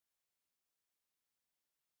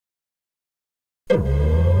Hi,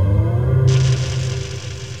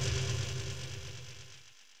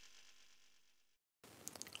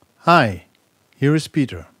 here is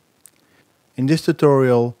Peter. In this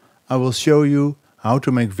tutorial I will show you how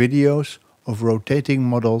to make videos of rotating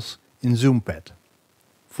models in ZomePad.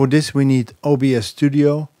 For this we need OBS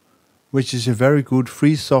Studio, which is a very good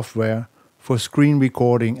free software for screen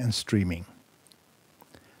recording and streaming.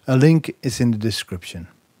 A link is in the description.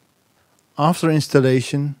 After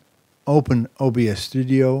installation, open OBS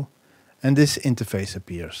Studio and this interface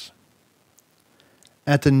appears.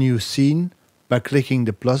 Add a new scene by clicking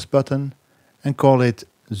the plus button and call it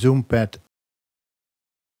ZomePad.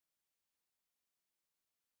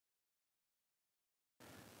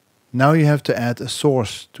 Now you have to add a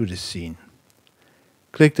source to this scene.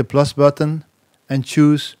 Click the plus button and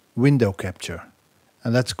choose Window Capture,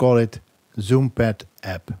 and let's call it ZomePad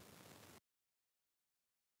App.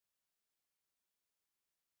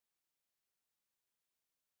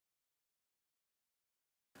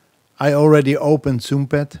 I already opened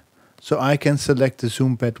ZomePad, so I can select the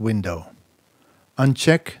ZomePad window.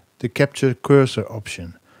 Uncheck the Capture Cursor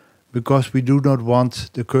option, because we do not want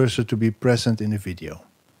the cursor to be present in the video.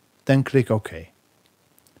 Then click OK.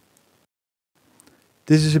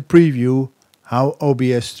 This is a preview how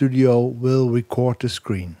OBS Studio will record the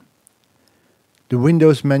screen. The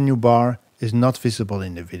Windows menu bar is not visible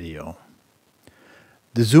in the video.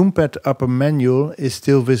 The ZomePad upper menu is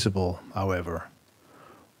still visible, however.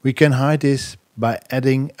 We can hide this by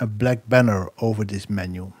adding a black banner over this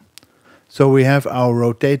menu. So we have our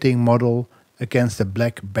rotating model against a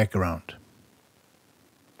black background.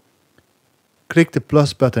 Click the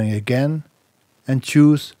plus button again and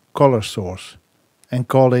choose Color Source and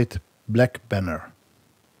call it Black Banner.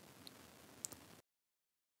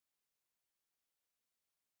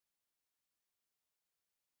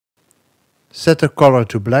 Set the color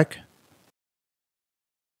to black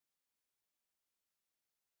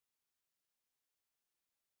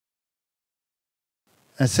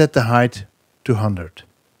and set the height to 100.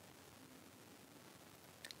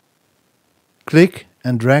 Click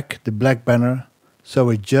and drag the black banner so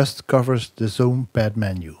it just covers the ZomePad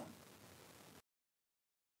menu.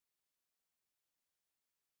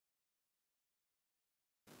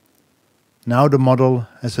 Now the model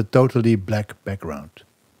has a totally black background.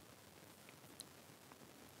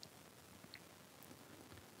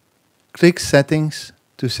 Click Settings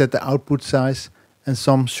to set the output size and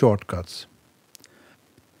some shortcuts.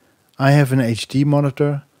 I have an HD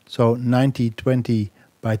monitor, so 9020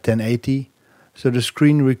 by 1080, so the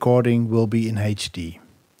screen recording will be in HD.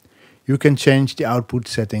 You can change the output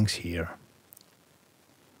settings here.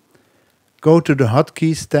 Go to the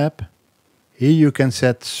Hotkeys tab. Here you can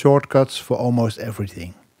set shortcuts for almost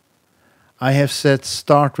everything. I have set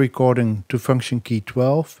Start Recording to function key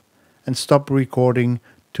 12 and Stop Recording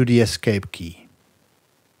to the Escape key.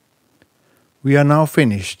 We are now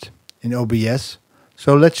finished in OBS,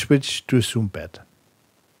 so let's switch to ZomePad.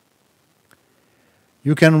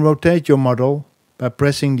 You can rotate your model by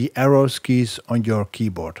pressing the arrows keys on your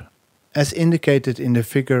keyboard. As indicated in the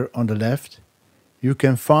figure on the left, you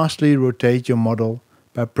can fastly rotate your model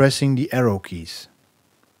by pressing the arrow keys.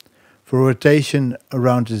 For rotation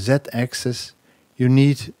around the Z-axis, you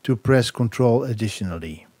need to press Ctrl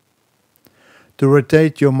additionally. To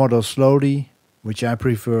rotate your model slowly, which I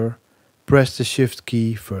prefer, press the Shift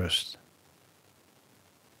key first.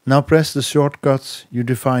 Now press the shortcuts you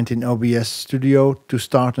defined in OBS Studio to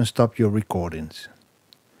start and stop your recordings.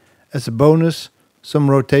 As a bonus, some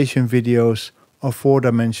rotation videos of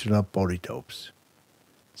 4-dimensional polytopes.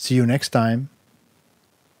 See you next time.